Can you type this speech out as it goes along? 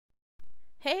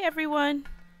Hey everyone!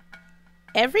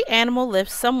 Every animal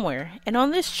lives somewhere, and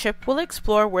on this trip we'll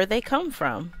explore where they come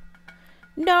from.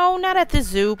 No, not at the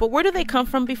zoo, but where do they come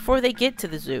from before they get to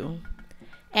the zoo?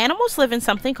 Animals live in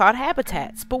something called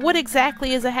habitats, but what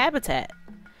exactly is a habitat?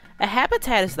 A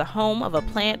habitat is the home of a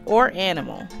plant or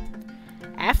animal.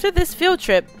 After this field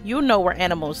trip, you'll know where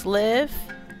animals live,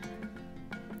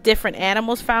 different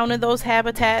animals found in those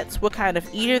habitats, what kind of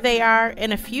eater they are,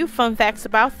 and a few fun facts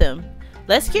about them.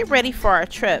 Let's get ready for our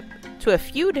trip to a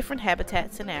few different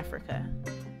habitats in Africa.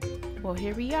 Well,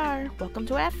 here we are. Welcome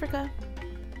to Africa.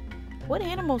 What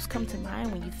animals come to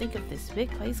mind when you think of this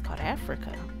big place called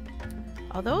Africa?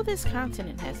 Although this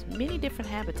continent has many different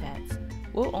habitats,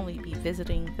 we'll only be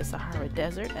visiting the Sahara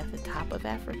Desert at the top of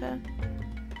Africa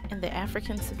and the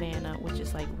African Savannah, which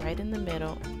is like right in the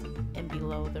middle and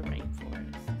below the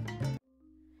rainforest.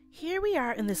 Here we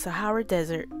are in the Sahara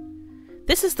Desert.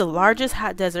 This is the largest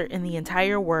hot desert in the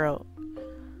entire world.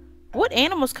 What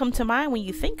animals come to mind when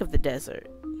you think of the desert?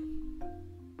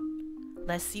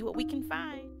 Let's see what we can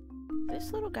find.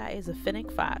 This little guy is a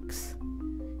fennec fox.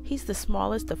 He's the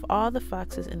smallest of all the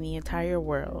foxes in the entire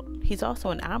world. He's also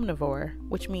an omnivore,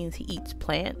 which means he eats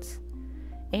plants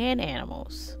and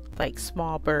animals, like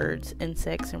small birds,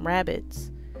 insects, and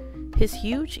rabbits. His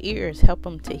huge ears help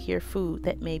him to hear food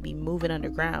that may be moving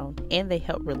underground, and they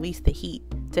help release the heat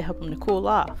to help him to cool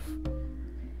off.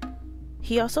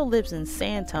 He also lives in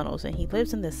sand tunnels, and he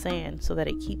lives in the sand so that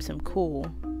it keeps him cool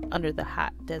under the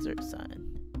hot desert sun.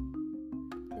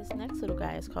 This next little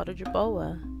guy is called a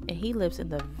jerboa, and he lives in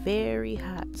the very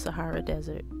hot Sahara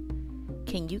Desert.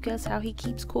 Can you guess how he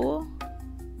keeps cool?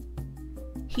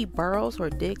 He burrows or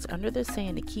digs under the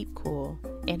sand to keep cool,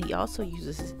 and he also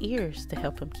uses his ears to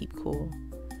help him keep cool.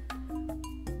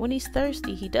 When he's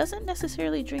thirsty, he doesn't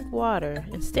necessarily drink water.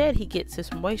 Instead, he gets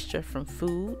his moisture from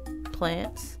food,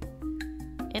 plants,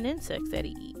 and insects that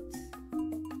he eats.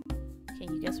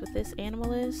 Can you guess what this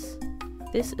animal is?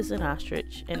 This is an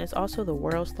ostrich, and it's also the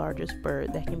world's largest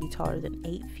bird that can be taller than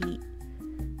 8 feet.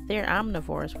 They're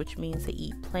omnivores, which means they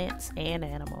eat plants and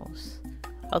animals.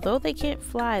 Although they can't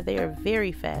fly, they are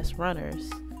very fast runners.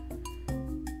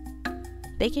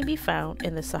 They can be found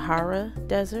in the Sahara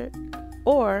Desert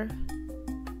or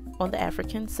on the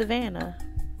African Savannah.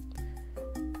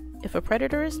 If a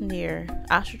predator is near,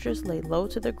 ostriches lay low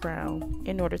to the ground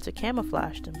in order to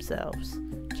camouflage themselves.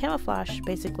 Camouflage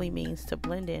basically means to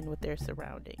blend in with their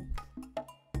surroundings.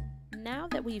 Now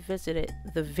that we've visited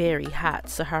the very hot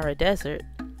Sahara Desert,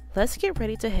 let's get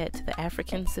ready to head to the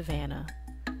African Savannah.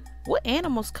 What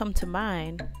animals come to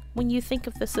mind when you think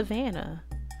of the savannah?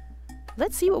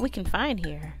 Let's see what we can find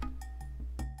here.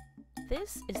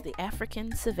 This is the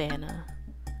African Savannah.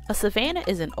 A savanna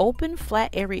is an open,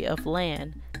 flat area of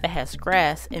land that has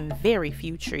grass and very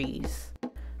few trees.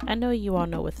 I know you all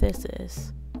know what this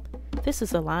is. This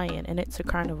is a lion, and it's a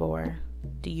carnivore.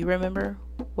 Do you remember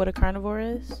what a carnivore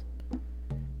is?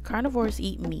 Carnivores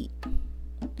eat meat.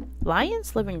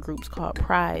 Lions live in groups called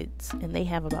prides, and they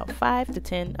have about 5 to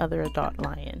 10 other adult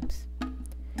lions.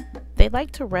 They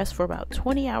like to rest for about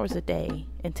 20 hours a day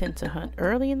and tend to hunt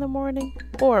early in the morning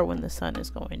or when the sun is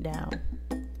going down.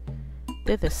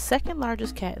 They're the second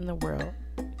largest cat in the world.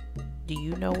 Do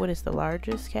you know what is the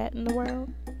largest cat in the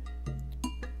world?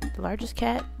 The largest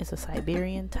cat is a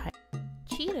Siberian tiger.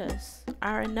 Cheetahs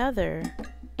are another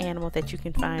animal that you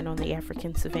can find on the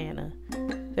African savannah.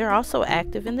 They're also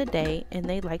active in the day, and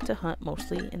they like to hunt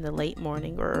mostly in the late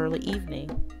morning or early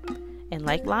evening. And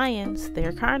like lions,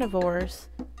 they're carnivores,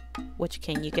 which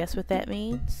can you guess what that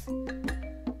means?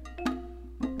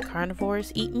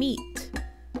 Carnivores eat meat.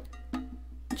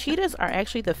 Cheetahs are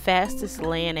actually the fastest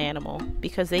land animal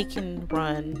because they can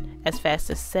run as fast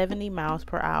as 70 miles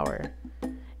per hour.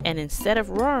 And instead of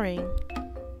roaring,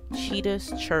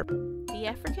 cheetahs chirp. The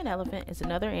African elephant is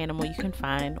another animal you can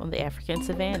find on the African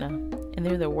savannah, and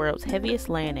they're the world's heaviest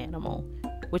land animal,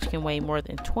 which can weigh more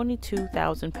than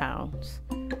 22,000 pounds.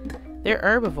 They're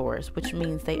herbivores, which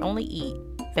means they only eat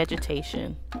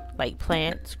vegetation like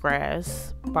plants,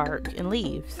 grass, bark, and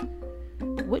leaves.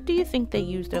 What do you think they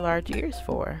use their large ears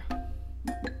for?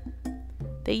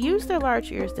 They use their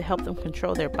large ears to help them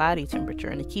control their body temperature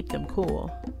and to keep them cool.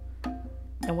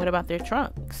 And what about their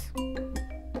trunks?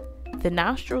 The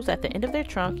nostrils at the end of their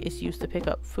trunk is used to pick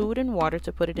up food and water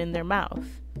to put it in their mouth.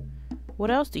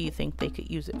 What else do you think they could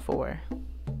use it for?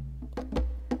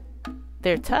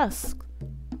 Their tusks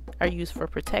are used for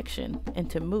protection and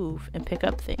to move and pick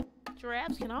up things.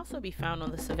 Giraffes can also be found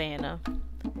on the savannah.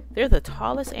 They're the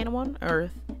tallest animal on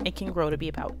earth and can grow to be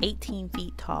about 18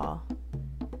 feet tall.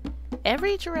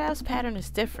 Every giraffe's pattern is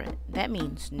different. That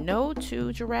means no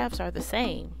two giraffes are the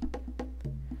same.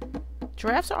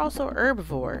 Giraffes are also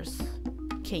herbivores.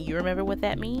 Can you remember what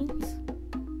that means?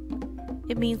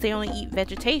 It means they only eat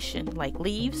vegetation like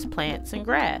leaves, plants, and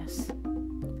grass.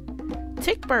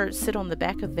 Tick birds sit on the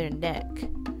back of their neck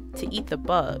to eat the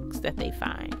bugs that they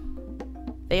find.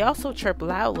 They also chirp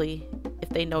loudly if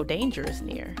they know danger is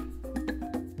near.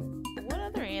 What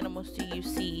other animals do you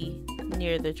see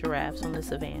near the giraffes on the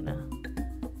savannah?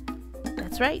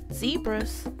 That's right,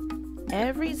 zebras.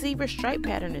 Every zebra stripe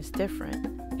pattern is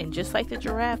different, and just like the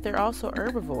giraffe, they're also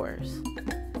herbivores.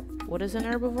 What does an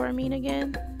herbivore mean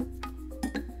again?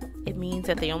 It means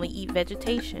that they only eat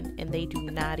vegetation and they do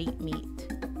not eat meat.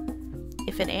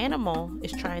 If an animal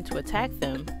is trying to attack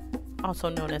them, also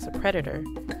known as a predator,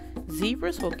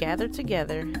 zebras will gather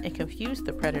together and confuse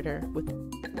the predator with,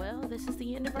 well, this is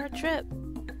the end of our trip.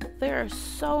 There are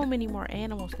so many more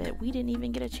animals that we didn't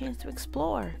even get a chance to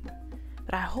explore.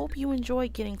 But I hope you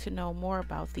enjoyed getting to know more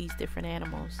about these different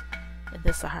animals in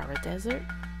the Sahara Desert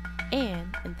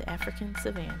and in the African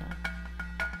Savannah.